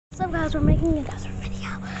up, guys? We're making another video,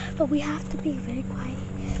 but we have to be very quiet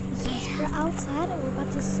because we're outside and we're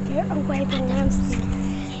about to scare away the landscape.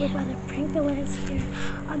 We're about to prank the landscape.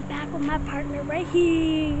 I'm back with my partner right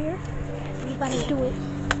here. We're about to do it.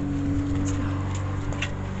 Let's go.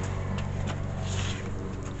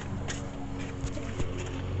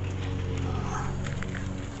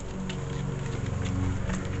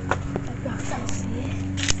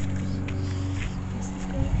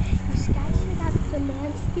 The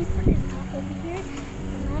landscaper is not over here.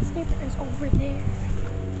 The landscaper is over there.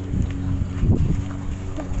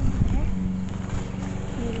 Look over there.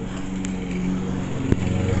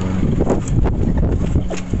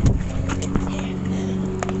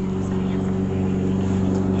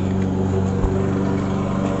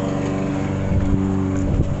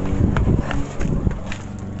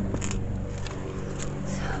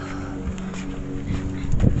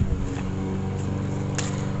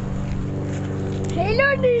 Hello,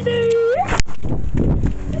 Nunu.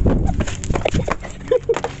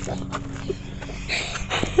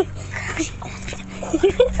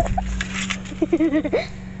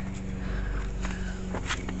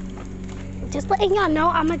 Just letting y'all know,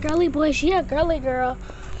 I'm a girly boy. She a girly girl.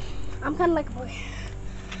 I'm kind of like a boy,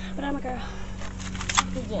 but I'm a girl.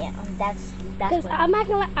 Yeah, that's Because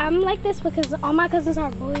I'm like this because all my cousins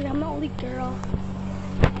are boys. I'm the only girl.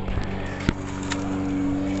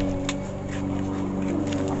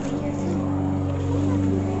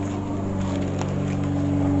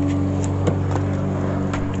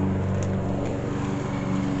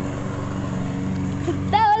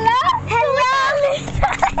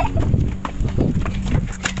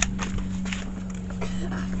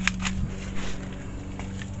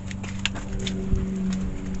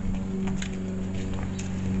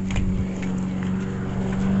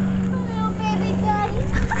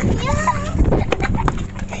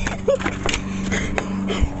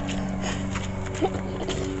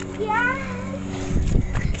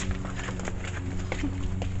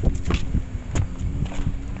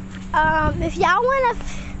 If y'all want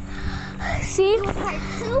to see part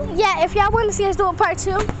 2, yeah, if y'all want to see us do a part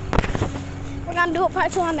 2, we're gonna do a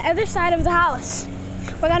part 2 on the other side of the house.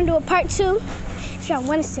 We're gonna do a part 2 if y'all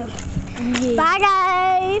want us to. Yeah. Bye,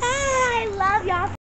 guys. I love y'all.